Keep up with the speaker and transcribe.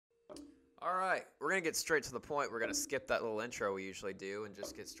All right, we're going to get straight to the point. We're going to skip that little intro we usually do and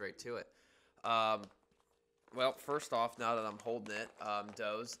just get straight to it. Well, first off, now that I'm holding it,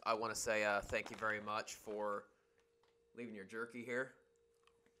 Doze, I want to say thank you very much for leaving your jerky here.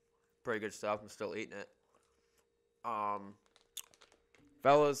 Pretty good stuff. I'm still eating it.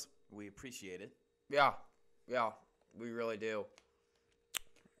 Fellas, We appreciate it. yeah, we really do.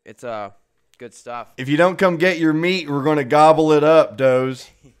 It's good stuff. If you don't come get your meat, we're going to gobble it up, Doze.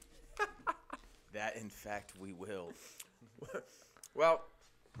 That, in fact, we will. Well,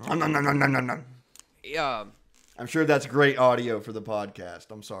 I'm yeah, sure that's great audio for the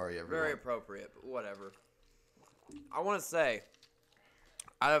podcast. I'm sorry, everyone. very appropriate, but whatever. I want to say,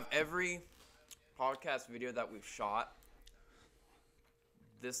 out of every podcast video that we've shot,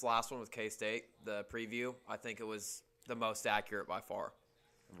 this last one with K-State, the preview, I think it was the most accurate by far.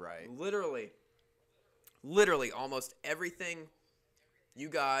 Right. Literally, almost everything you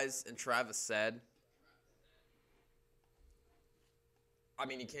guys and Travis said, I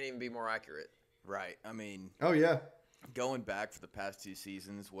mean, you can't even be more accurate. Right. I mean, Oh, yeah. going back for the past 2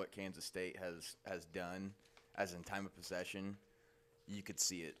 seasons, what Kansas State has done as in time of possession, you could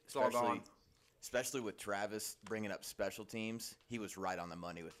see it. It's all gone. Especially with Travis bringing up special teams. He was right on the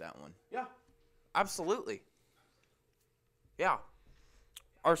money with that one. Yeah, absolutely. Yeah.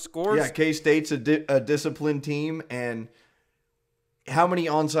 Our scores. Yeah, K-State's a disciplined team, and how many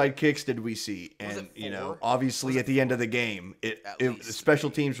onside kicks did we see? Was And, it 4? obviously at the end of the game, At the least special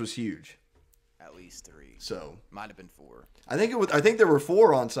 3. teams was huge. At least 3. So Might have been 4. I think there were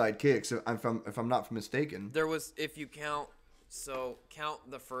 4 onside kicks, if I'm not mistaken. There was, if you count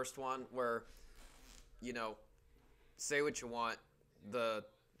the first one where, say what you want, the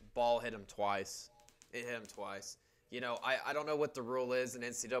ball hit him twice. It hit him twice. I don't know what the rule is in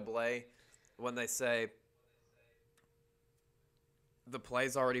NCAA when they say the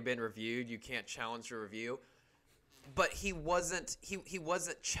play's already been reviewed, you can't challenge the review. But he wasn't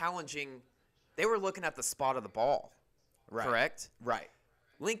challenging. They were looking at the spot of the ball. Right. Correct? Right.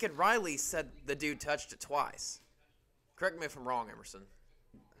 Lincoln Riley said the dude touched it twice. Correct me if I'm wrong, Emerson.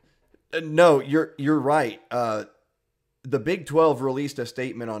 No, you're right. The Big 12 released a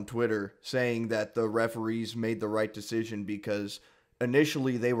statement on Twitter saying that the referees made the right decision because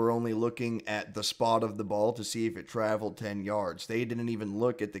initially they were only looking at the spot of the ball to see if it traveled 10 yards. They didn't even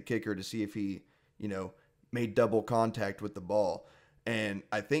look at the kicker to see if he, made double contact with the ball. And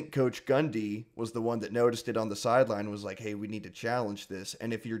I think Coach Gundy was the one that noticed it on the sideline and was like, hey, we need to challenge this.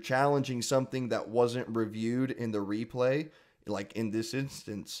 And if you're challenging something that wasn't reviewed in the replay, like in this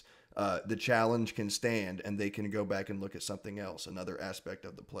instance, the challenge can stand and they can go back and look at something else, another aspect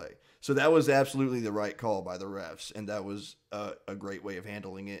of the play. So that was absolutely the right call by the refs, and that was a great way of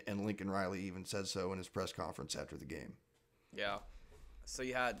handling it. And Lincoln Riley even said so in his press conference after the game. Yeah. So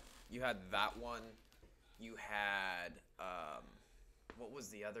you had that one. You had what was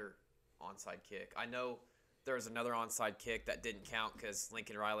the other onside kick? I know there was another onside kick that didn't count because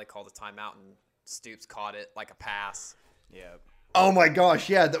Lincoln Riley called a timeout and Stoops caught it like a pass. Yeah. Oh my gosh,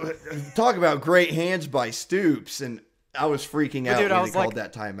 yeah. Talk about great hands by Stoops, and I was freaking out when he called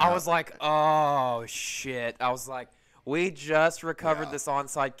that timeout. I was like, oh, shit. I was like, we just recovered this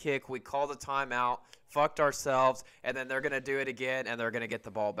onside kick. We called a timeout, fucked ourselves, and then they're going to do it again, and they're going to get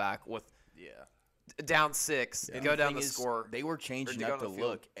the ball back with down 6 and go down the score. They were changing up the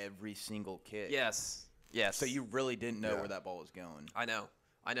look every single kick. Yes. So you really didn't know where that ball was going. I know.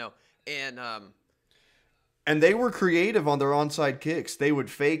 And they were creative on their onside kicks. They would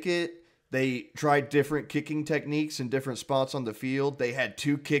fake it. They tried different kicking techniques in different spots on the field. They had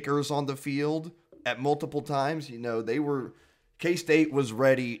 2 kickers on the field at multiple times. K-State was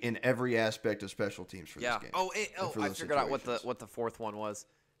ready in every aspect of special teams for this game. I figured out what the fourth one was.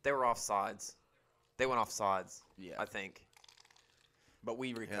 They were offsides. They went offsides. Yeah, I think. But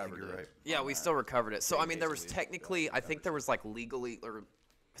we recovered it. Right. Yeah, we still recovered it. So I mean, there was technically, I think there was like legally or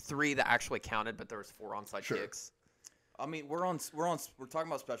 3 that actually counted, but there was 4 onside kicks. I mean, we're talking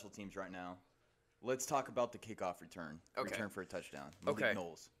about special teams right now. Let's talk about the kickoff return. Okay. Return for a touchdown. Okay.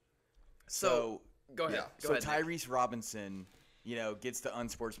 Knowles. So go ahead. Yeah. Go ahead, Tyrese Robinson, gets the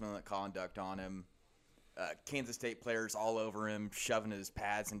unsportsmanlike conduct on him. Kansas State players all over him, shoving his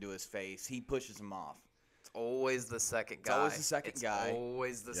pads into his face. He pushes him off. It's always the second guy. Always the second guy.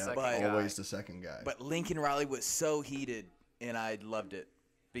 Always the second guy. Always the second guy. But Lincoln Riley was so heated, and I loved it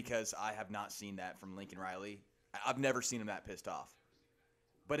because I have not seen that from Lincoln Riley. I've never seen him that pissed off.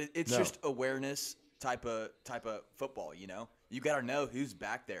 But it's just awareness type of football, You got to know who's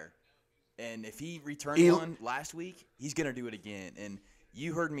back there. And if he returned one last week, he's going to do it again. And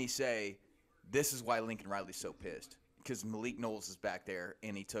you heard me say this is why Lincoln Riley's so pissed. because Malik Knowles is back there,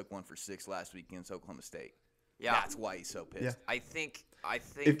 and he took 1 for 6 last week against Oklahoma State. Yeah. That's why he's so pissed. Yeah. I think.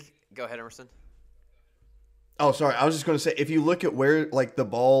 Go ahead, Emerson. Oh, sorry. I was just going to say, if you look at where like the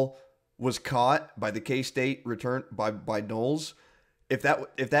ball was caught by the K-State return by Knowles, if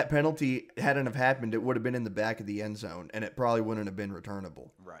that penalty hadn't have happened, it would have been in the back of the end zone, and it probably wouldn't have been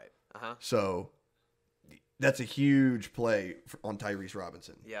returnable. Right. Uh-huh. So that's a huge play on Tyrese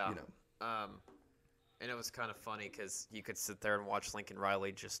Robinson. Yeah. You know. And it was kind of funny because you could sit there and watch Lincoln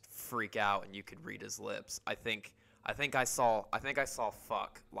Riley just freak out, and you could read his lips. I think I saw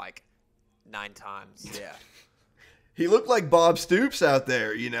fuck like 9 times. Yeah. He looked like Bob Stoops out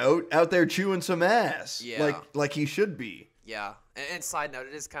there, out there chewing some ass. Yeah. Like he should be. Yeah. And side note,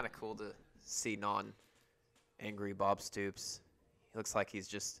 it is kind of cool to see non-angry Bob Stoops. He looks like he's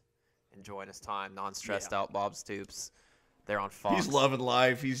just enjoying his time, non-stressed out Bob Stoops. They're on Fox. He's loving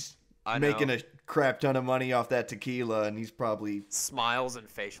life. He's making a crap ton of money off that tequila, and he's probably smiles and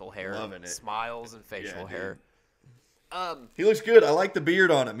facial hair. Loving it. Smiles and facial hair. He looks good. I like the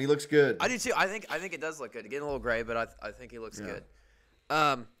beard on him. He looks good. I do too. I think it does look good. Getting a little gray, but I think he looks good.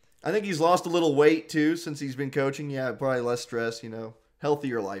 I think he's lost a little weight too since he's been coaching. Yeah, probably less stress.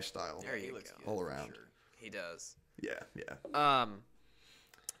 Healthier lifestyle. There you go. All around. Sure. He does. Yeah.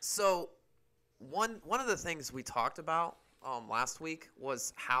 So one of the things we talked about last week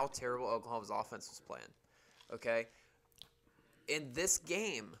was how terrible Oklahoma's offense was playing. Okay? In this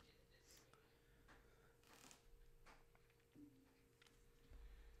game,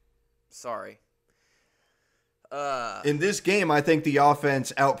 in this game, I think the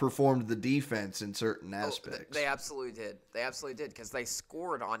offense outperformed the defense in certain aspects. They absolutely did. They absolutely did because they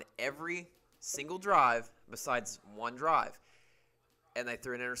scored on every single drive besides one drive, and they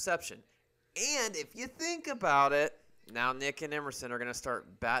threw an interception. And if you think about it, now Nick and Emerson are going to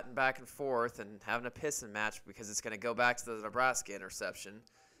start batting back and forth and having a pissing match because it's going to go back to the Nebraska interception,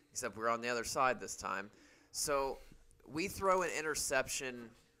 except we're on the other side this time. So we throw an interception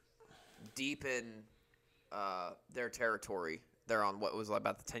deep in their territory. They're on what was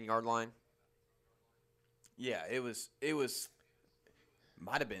about the 10-yard line. Yeah, it was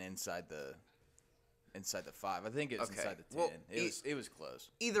might have been inside the 5. I think it was inside the 10. Well, it was close.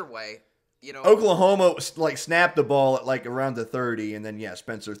 Either way, Oklahoma snapped the ball at around the 30, and then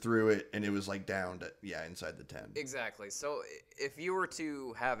Spencer threw it, and it was down to inside the 10. Exactly. So if you were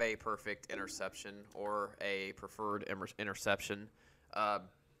to have a perfect interception or a preferred interception,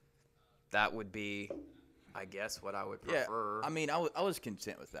 that would be, I guess, what I would prefer. Yeah, I mean, I was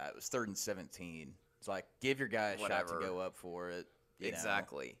content with that. It was 3rd and 17. It's like, give your guy a shot to go up for it.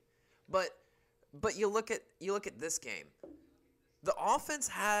 Exactly. But you look at this game. The offense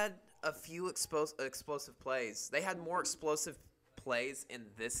had a few explosive plays. They had more explosive plays in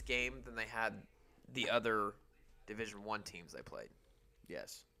this game than they had the other Division I teams they played.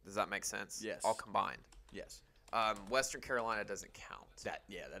 Yes. Does that make sense? Yes. All combined. Yes. Western Carolina doesn't count. That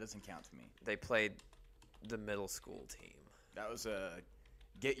doesn't count to me. They played the middle school team. That was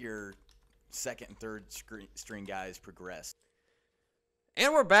get your 2nd and 3rd string guys progressed.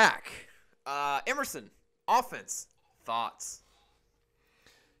 And we're back. Emerson, offense, thoughts?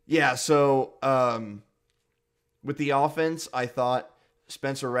 Yeah, so with the offense, I thought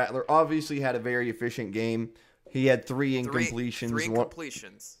Spencer Rattler obviously had a very efficient game. He had 3 incompletions. Three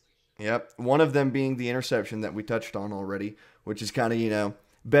incompletions. Yep. One of them being the interception that we touched on already, which is kind of,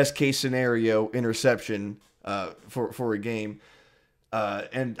 best case scenario interception for a game.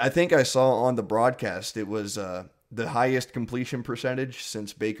 And I think I saw on the broadcast it was the highest completion percentage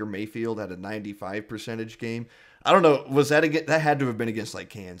since Baker Mayfield had a 95% game. I don't know. Was that that had to have been against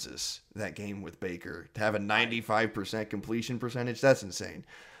Kansas, that game with Baker, to have a 95% completion percentage? That's insane.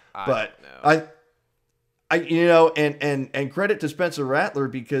 But I and credit to Spencer Rattler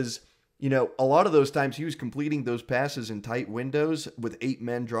because, a lot of those times he was completing those passes in tight windows with 8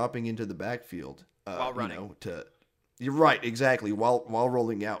 men dropping into the backfield. While running. You're right, exactly, while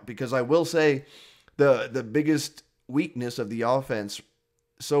rolling out. Because I will say the biggest weakness of the offense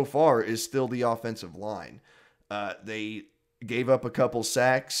so far is still the offensive line. They gave up a couple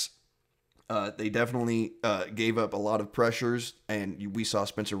sacks. They definitely gave up a lot of pressures, and we saw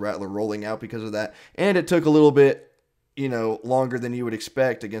Spencer Rattler rolling out because of that. And it took a little bit, longer than you would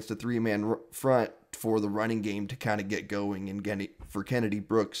expect against a 3-man front for the running game to kind of get going and for Kennedy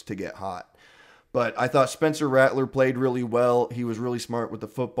Brooks to get hot. But I thought Spencer Rattler played really well. He was really smart with the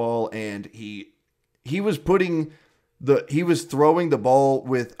football, and he was throwing the ball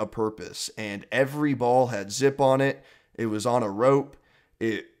with a purpose, and every ball had zip on it. It was on a rope.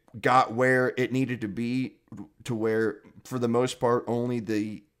 It got where it needed to be, to where, for the most part, only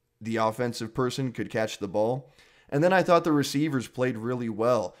the offensive person could catch the ball. And then I thought the receivers played really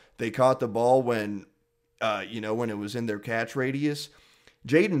well. They caught the ball when when it was in their catch radius.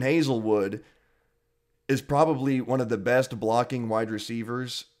 Jaden Hazelwood is probably one of the best blocking wide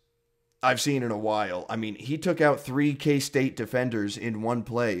receivers I've seen in a while. I mean, he took out 3 K-State defenders in one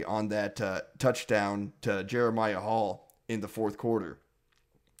play on that touchdown to Jeremiah Hall in the fourth quarter.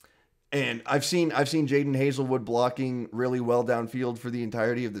 And I've seen Jaden Hazelwood blocking really well downfield for the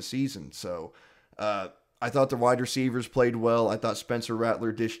entirety of the season. So I thought the wide receivers played well. I thought Spencer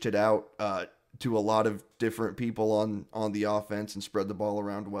Rattler dished it out to a lot of different people on the offense and spread the ball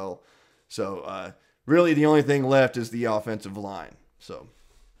around well. So really the only thing left is the offensive line. So,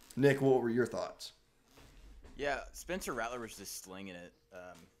 Nick, what were your thoughts? Yeah, Spencer Rattler was just slinging it.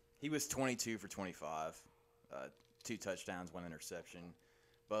 He was 22 for 25, 2 touchdowns, 1 interception.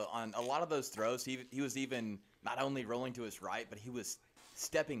 But on a lot of those throws, he was even not only rolling to his right, but he was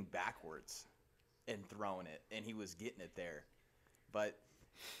stepping backwards and throwing it, and he was getting it there. But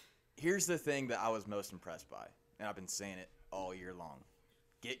here's the thing that I was most impressed by, and I've been saying it all year long.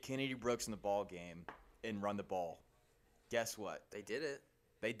 Get Kennedy Brooks in the ball game and run the ball. Guess what? They did it.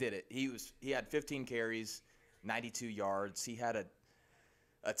 They did it. He had 15 carries, 92 yards. He had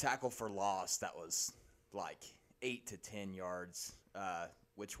a tackle for loss that was like 8 to 10 yards,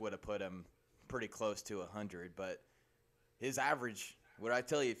 which would have put him pretty close to 100. But his average, what I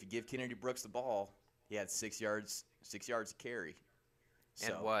tell you, if you give Kennedy Brooks the ball, he had 6 yards to carry.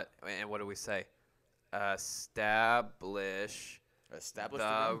 And what? And what do we say? Establish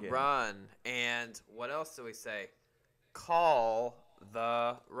the run. And what else do we say? Call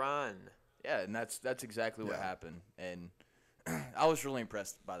the run. Yeah, and that's exactly what happened. And I was really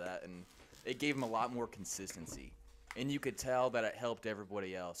impressed by that, and it gave him a lot more consistency. And you could tell that it helped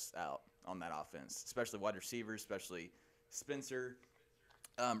everybody else out on that offense, especially wide receivers, especially Spencer.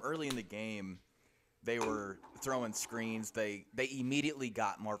 Early in the game, they were throwing screens. They immediately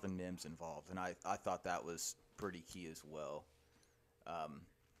got Marvin Mims involved, and I thought that was pretty key as well.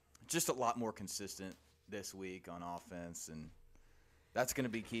 Just a lot more consistent this week on offense, and that's going to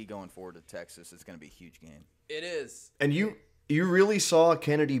be key going forward to Texas. It's going to be a huge game. It is. And you really saw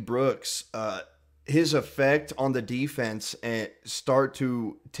Kennedy Brooks, his effect on the defense and start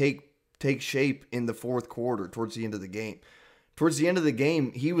to take shape in the fourth quarter towards the end of the game. Towards the end of the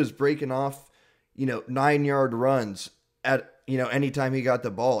game, he was breaking off, 9-yard runs at, anytime he got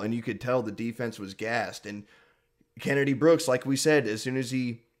the ball, and you could tell the defense was gassed. And Kennedy Brooks, like we said, as soon as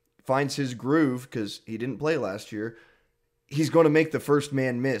he finds his groove, because he didn't play last year, he's going to make the first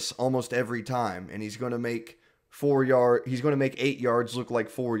man miss almost every time, and he's going to make 8 yards look like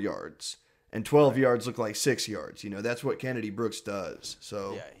 4 yards, and 12 yards look like 6 yards. That's what Kennedy Brooks does.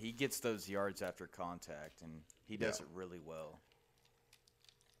 So yeah, he gets those yards after contact, and he does it really well.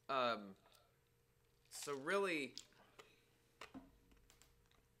 So really,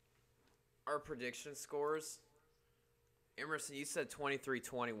 our prediction scores. Emerson, you said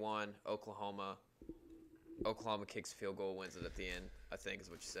 23-21, Oklahoma. Oklahoma kicks field goal, wins it at the end, I think is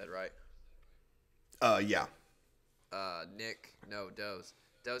what you said, right? Yeah. Nick, no, Doze.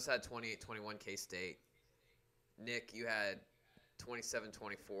 Doze had 28-21 K-State. Nick, you had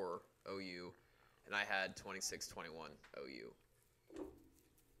 27-24 OU, and I had 26-21 OU.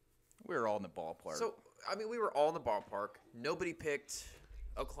 We were all in the ballpark. So, we were all in the ballpark. Nobody picked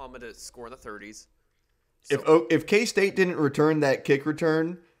Oklahoma to score in the 30s. So, if K-State didn't return that kick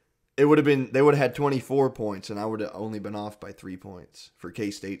return, they would have had 24 points, and I would have only been off by 3 points for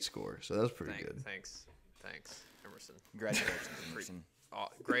K-State score. So that was pretty good. Thanks, Emerson. Congratulations, Emerson.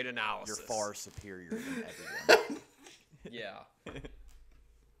 Great analysis. You're far superior than everyone. Yeah.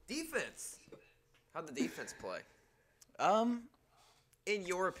 Defense. How'd the defense play? In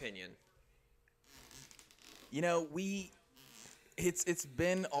your opinion. It's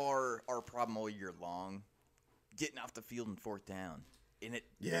been our problem all year long, getting off the field in fourth down. And it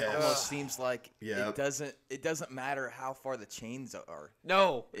almost seems like it doesn't matter how far the chains are.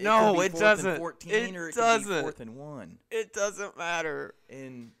 No, it doesn't. And 14, or it could be 4th and 1. It doesn't matter.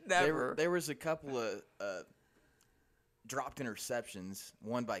 And never. There was a couple of dropped interceptions,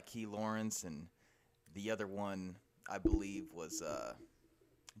 one by Key Lawrence, and the other one, I believe, was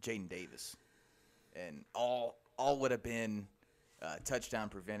Jaden Davis. And all would have been touchdown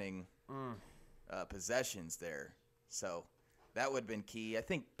preventing possessions there. So that would have been key. I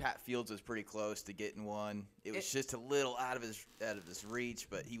think Pat Fields was pretty close to getting one. It was just a little out of his reach,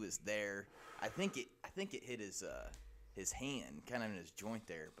 but he was there. I think it hit his hand, kind of in his joint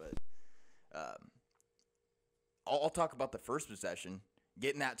there. But I'll talk about the first possession.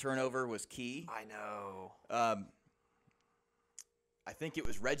 Getting that turnover was key. I know. I think it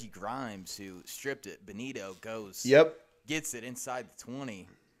was Reggie Grimes who stripped it. Benito goes, Yep. gets it inside the 20.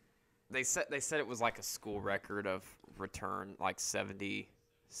 They said it was like a school record of return, like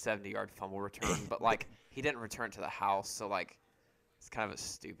 70-yard fumble return, but like he didn't return to the house, so like it's kind of a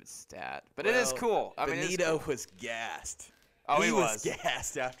stupid stat. But it is cool. I mean, Benito cool. was gassed. Oh, he was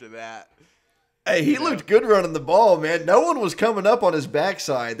gassed after that. Hey, he looked good running the ball, man. No one was coming up on his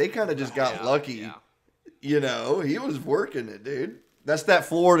backside. They kind of just got lucky. Yeah. You know, he was working it, dude. That's that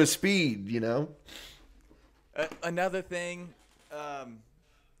Florida speed, you know. Another thing,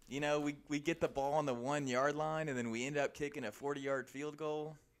 you know, we get the ball on the 1 yard line, and then we end up kicking a 40-yard field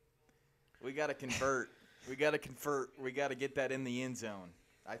goal. We got to convert. We got to get that in the end zone.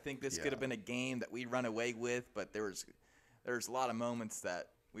 I think this could have been a game that we run away with, but there's a lot of moments that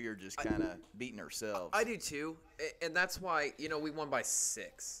we are just kind of beating ourselves. I do too, and that's why, you know, we won by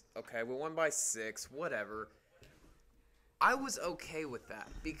 6. Okay, we won by 6, whatever. I was okay with that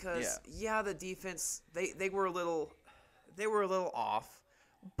because the defense they were a little off,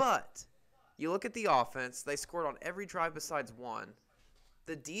 but you look at the offense, they scored on every drive besides one.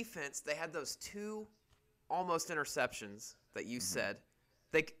 The defense, they had those 2 almost interceptions that you said.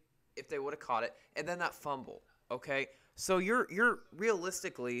 If they would have caught it, and then that fumble, okay? So you're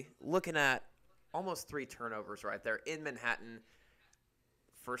realistically looking at almost 3 turnovers right there in Manhattan.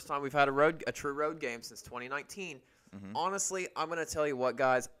 First time we've had a true road game since 2019. Honestly, I'm going to tell you what,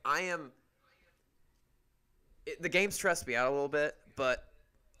 guys. The game stressed me out a little bit, but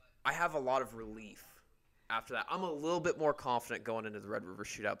I have a lot of relief after that. I'm a little bit more confident going into the Red River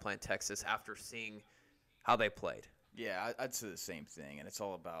Shootout playing Texas after seeing how they played. Yeah, I'd say the same thing, and it's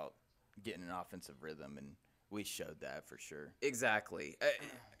all about getting an offensive rhythm, and we showed that for sure. Exactly.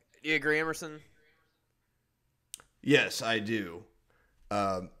 Do you agree, Emerson? Yes, I do.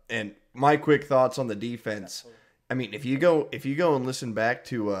 And my quick thoughts on the defense. I mean, if you go and listen back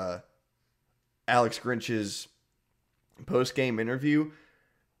to Alex Grinch's post-game interview,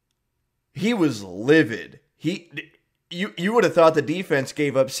 he was livid. You would have thought the defense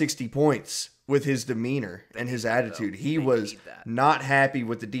gave up 60 points with his demeanor and his attitude. He was not happy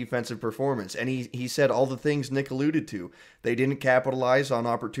with the defensive performance, and he said all the things Nick alluded to. They didn't capitalize on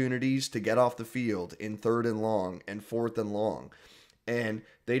opportunities to get off the field in 3rd and long and 4th and long. And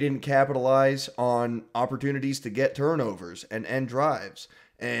they didn't capitalize on opportunities to get turnovers and end drives.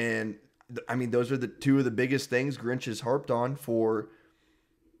 And, I mean, those are the 2 of the biggest things Grinch has harped on for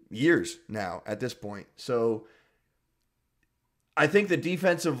years now at this point. So I think the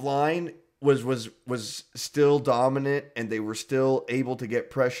defensive line was still dominant, and they were still able to get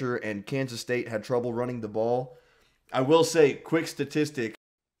pressure, and Kansas State had trouble running the ball. I will say, quick statistic.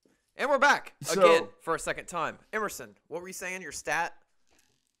 And we're back again for a second time. Emerson, what were you saying? Your stat?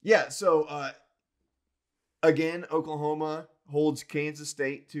 Yeah, so again, Oklahoma holds Kansas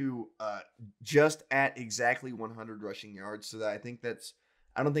State to just at exactly 100 rushing yards. So that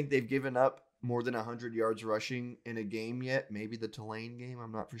I don't think they've given up more than 100 yards rushing in a game yet. Maybe the Tulane game,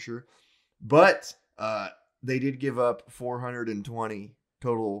 I'm not for sure. But they did give up 420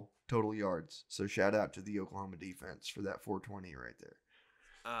 total yards. So shout out to the Oklahoma defense for that 420 right there.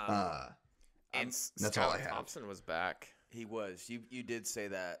 And that's all I have. Thompson was back. He was. You did say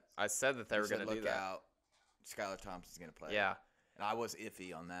that. I said that they were going to do Look that. out. Skylar Thompson's going to play. Yeah. And I was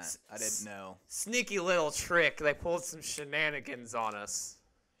iffy on that. I didn't know. Sneaky little trick. They pulled some shenanigans on us.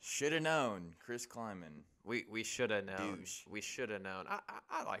 Should have known. Chris Kleiman. We should have known. Douche. We should have known.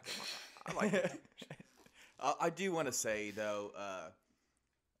 I like him. I like him. I do want to say, though,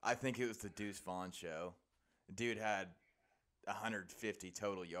 I think it was the Deuce Vaughn show. The dude had 150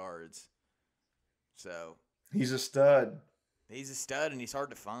 total yards. So He's a stud. he's a stud, and he's hard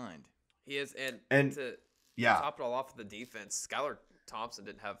to find. He is, And to yeah, top it all off with the defense, Skylar Thompson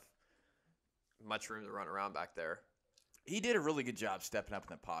didn't have much room to run around back there. He did a really good job stepping up in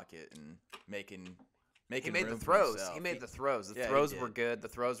the pocket and making He made the room for throws. himself. He made the throws. The Yeah, he throws did. were good. The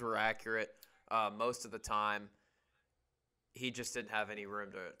throws were accurate most of the time. He just didn't have any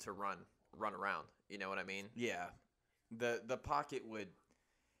room to run around. You know what I mean? Yeah. The pocket would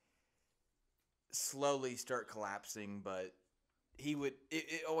slowly start collapsing, but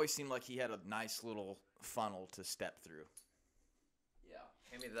it always seemed like he had a nice little funnel to step through. Yeah.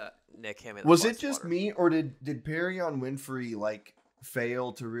 Hand me that, Nick. Hand me that. was glass it of just water. me, or did Perrion Winfrey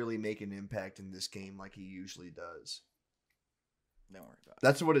fail to really make an impact in this game like he usually does? Don't worry about it.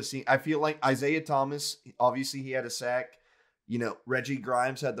 That's what it seemed. I feel like Isaiah Thomas, obviously he had a sack. You know, Reggie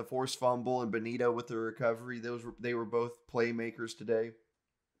Grimes had the forced fumble, and Benito with the recovery. They were both playmakers today.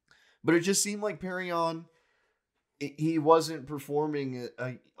 But it just seemed like Perrion, he wasn't performing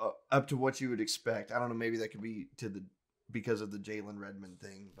up to what you would expect. I don't know, maybe that could be to the because of the Jalen Redmond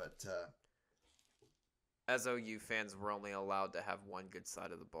thing. But as OU fans, we're only allowed to have one good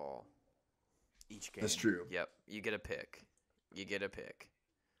side of the ball Each game. that's true. Yep, you get a pick. You get a pick.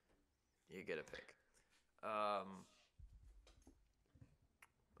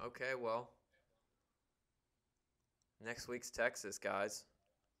 Okay, well, next week's Texas, guys.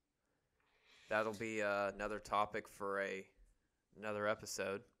 That'll be another topic for another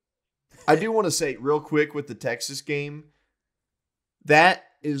episode. I do want to say real quick with the Texas game, that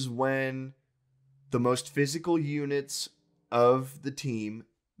is when the most physical units of the team,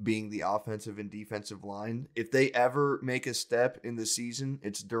 being the offensive and defensive line, if they ever make a step in the season,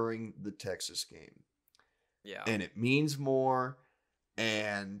 it's during the Texas game. Yeah. And it means more.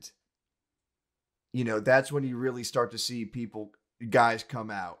 And, that's when you really start to see guys come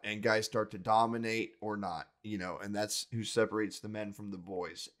out and guys start to dominate or not, and that's who separates the men from the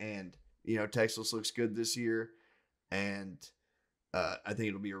boys. And, Texas looks good this year. And I think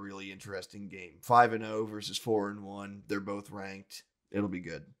it'll be a really interesting game. 5-0 versus 4-1. They're both ranked. It'll be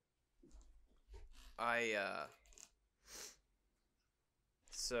good.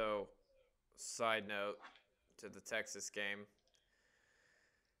 So, side note to the Texas game.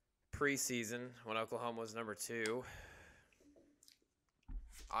 Preseason, when Oklahoma was number 2,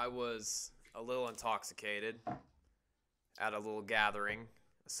 I was a little intoxicated at a little gathering,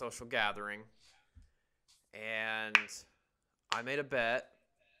 a social gathering, and I made a bet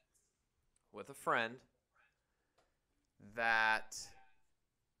with a friend that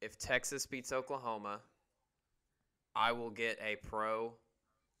if Texas beats Oklahoma, I will get a pro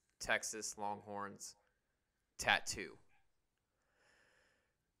Texas Longhorns tattoo.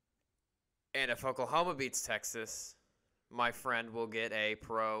 And if Oklahoma beats Texas, my friend will get a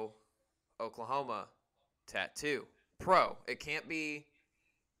pro Oklahoma tattoo. Pro. It can't be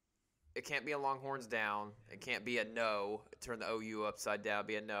a Longhorns down. It can't be a no. Turn the OU upside down,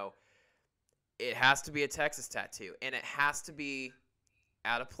 be a no. It has to be a Texas tattoo. And it has to be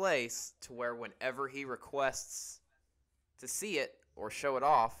at a place to where whenever he requests to see it or show it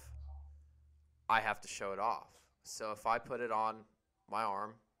off, I have to show it off. So if I put it on my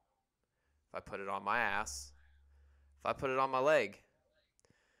arm, if I put it on my ass, if I put it on my leg.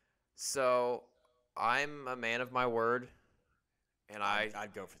 So I'm a man of my word, and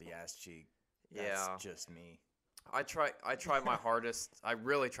I'd go for the ass cheek. That's just me. I try my hardest. I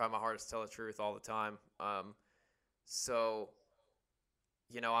really try my hardest to tell the truth all the time. So,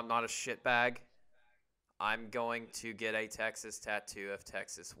 I'm not a shitbag. I'm going to get a Texas tattoo if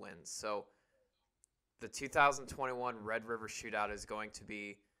Texas wins. So the 2021 Red River Shootout is going to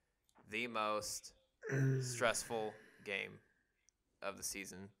be the most stressful game of the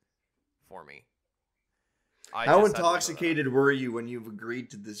season for me. How intoxicated were you when you've agreed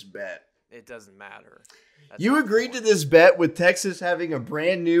to this bet? It doesn't matter. You agreed to this bet with Texas having a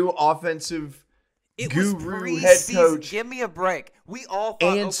brand new offensive guru head coach. Give me a break. We all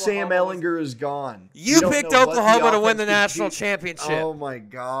thought and Oklahoma Sam Ellinger is gone. You don't picked know what the Oklahoma to win the offense could national be. championship. Oh my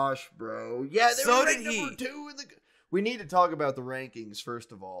gosh, bro! Yeah, they So were did ranked he. number 2 in the. We need to talk about the rankings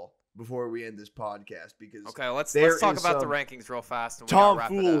first of all before we end this podcast because Okay, let's there talk is about the some rankings real fast. And we gotta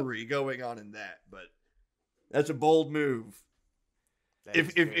wrap it up. tomfoolery going on in that, but that's a bold move. That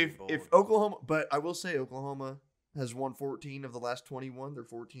is very bold. If Oklahoma, but I will say Oklahoma has won 14 of the last 21. They're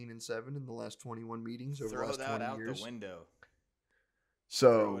 14-7 in the last 21 meetings over the last 20 out years. the window.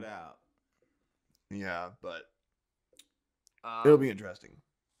 So Throw it out. yeah, but it'll be interesting.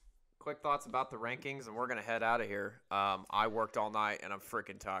 Quick thoughts about the rankings, and we're gonna head out of here. I worked all night, and I'm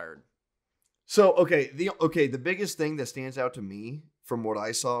freaking tired. So the biggest thing that stands out to me from what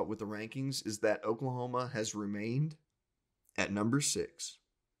I saw with the rankings is that Oklahoma has remained at number 6.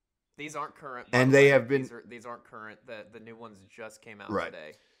 These aren't current, and by the they way. have been These aren't current. The new ones just came out Right.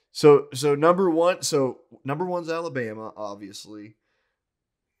 today. So number one's Alabama, obviously,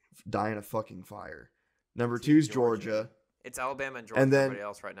 dying a fucking fire. Number 2's Georgia, It's Alabama and Georgia. And then- everybody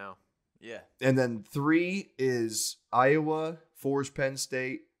else right now. Yeah. and then 3 is Iowa, 4 is Penn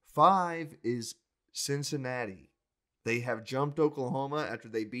State, 5 is Cincinnati. They have jumped Oklahoma after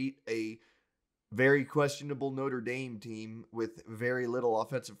they beat a very questionable Notre Dame team with very little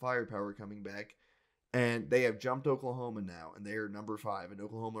offensive firepower coming back. And they have jumped Oklahoma now, and they are number 5, and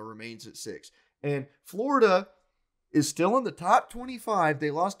Oklahoma remains at 6. And Florida is still in the top 25. They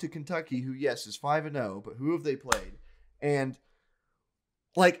lost to Kentucky, who, yes, is 5-0, but who have they played? And,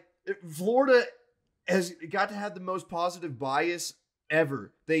 Florida has got to have the most positive bias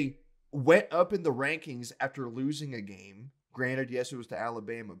ever. They went up in the rankings after losing a game. Granted, yes, it was to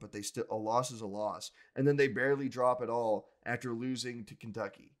Alabama, but a loss is a loss. And then they barely drop at all after losing to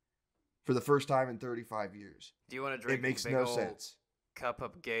Kentucky. for the first time in 35 years. Do you want to drink It makes a big no old sense. cup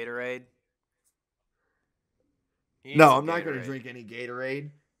of Gatorade? He No, needs a I'm not going to Gatorade. drink any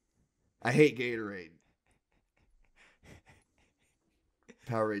Gatorade. I hate Gatorade.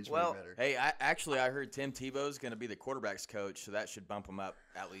 Powerades Well, way better. Hey, I heard Tim Tebow's going to be the quarterback's coach, so that should bump him up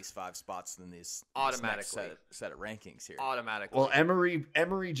at least 5 spots in this next Automatically. set of rankings here. Automatically. Well,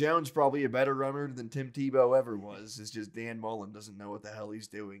 Emory Jones probably a better runner than Tim Tebow ever was. It's just Dan Mullen doesn't know what the hell he's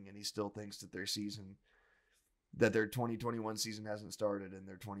doing, and he still thinks that their 2021 season hasn't started, and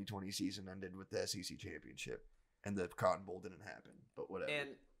their 2020 season ended with the SEC championship, and the Cotton Bowl didn't happen. But whatever.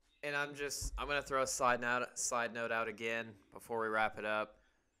 And I'm gonna throw a side note out again before we wrap it up.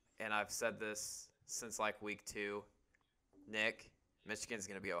 And I've said this since like week 2. Nick, Michigan's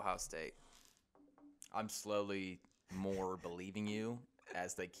gonna be Ohio State. I'm slowly more believing you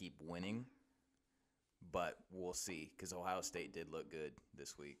as they keep winning, but we'll see because Ohio State did look good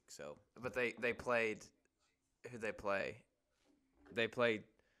this week. So, But they played. Who'd they play? They played.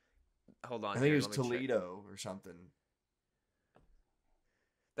 Hold on. I think here, it was let me check. Toledo or something.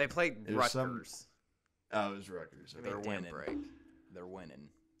 They played It was some- Rutgers. Oh, it was Rutgers. Give me a they're damn winning. break. They're winning.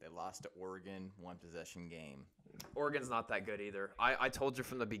 They lost to Oregon, 1-possession game. Oregon's not that good either. I told you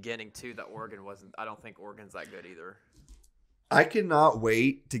from the beginning too that Oregon wasn't. I don't think Oregon's that good either. I cannot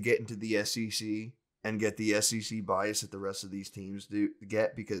wait to get into the SEC and get the SEC bias that the rest of these teams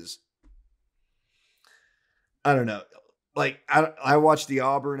get because I don't know. Like I watched the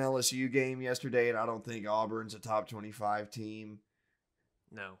Auburn LSU game yesterday, and I don't think Auburn's a top 25 team.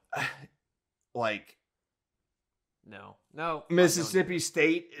 No. Like No. Mississippi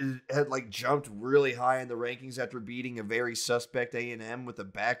State had like jumped really high in the rankings after beating a very suspect A&M with a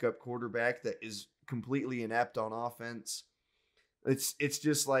backup quarterback that is completely inept on offense. It's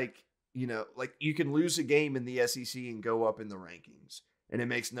just like, like you can lose a game in the SEC and go up in the rankings. And it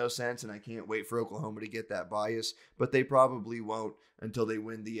makes no sense, and I can't wait for Oklahoma to get that bias, but they probably won't until they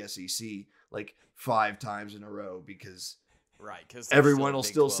win the SEC like 5 times in a row because Right, because everyone will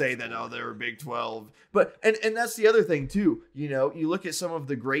still say that, oh, they're a Big 12. But and that's the other thing too. You look at some of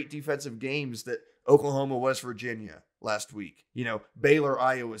the great defensive games that Oklahoma, West Virginia last week. Baylor,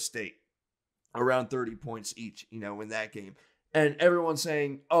 Iowa State, around 30 points each. In that game, and everyone's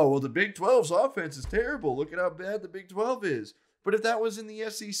saying, oh, well, the Big 12's offense is terrible. Look at how bad the Big 12 is. But if that was in the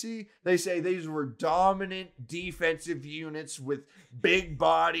SEC, they say these were dominant defensive units with big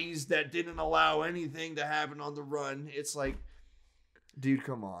bodies that didn't allow anything to happen on the run. It's like, dude,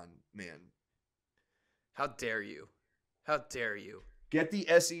 come on, man. How dare you? How dare you? Get the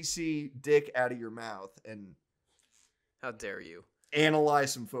SEC dick out of your mouth and How dare you?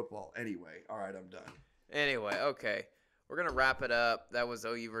 analyze some football. Anyway, all right, I'm done. Anyway, okay. We're going to wrap it up. That was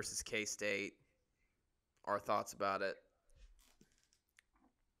OU versus K-State. Our thoughts about it.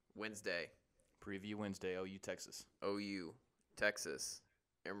 Wednesday. Preview Wednesday, OU, Texas. OU, Texas.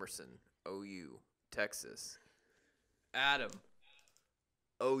 Emerson, OU, Texas. Adam,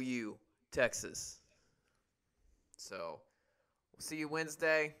 OU, Texas. So, we'll see you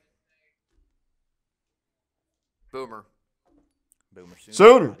Wednesday. Boomer. Boomer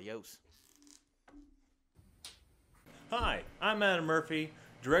Sooner. Adios. Hi, I'm Adam Murphy,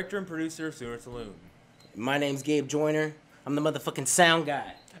 director and producer of Sooner Saloon. My name's Gabe Joyner. I'm the motherfucking sound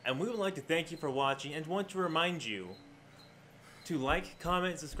guy. And we would like to thank you for watching and want to remind you to like,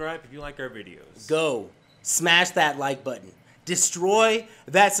 comment, and subscribe if you like our videos. Go. Smash that like button. Destroy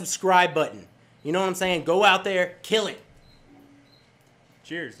that subscribe button. You know what I'm saying? Go out there, kill it.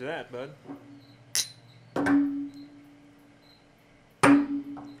 Cheers to that, bud.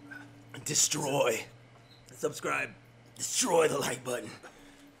 Destroy. Subscribe. Destroy the like button.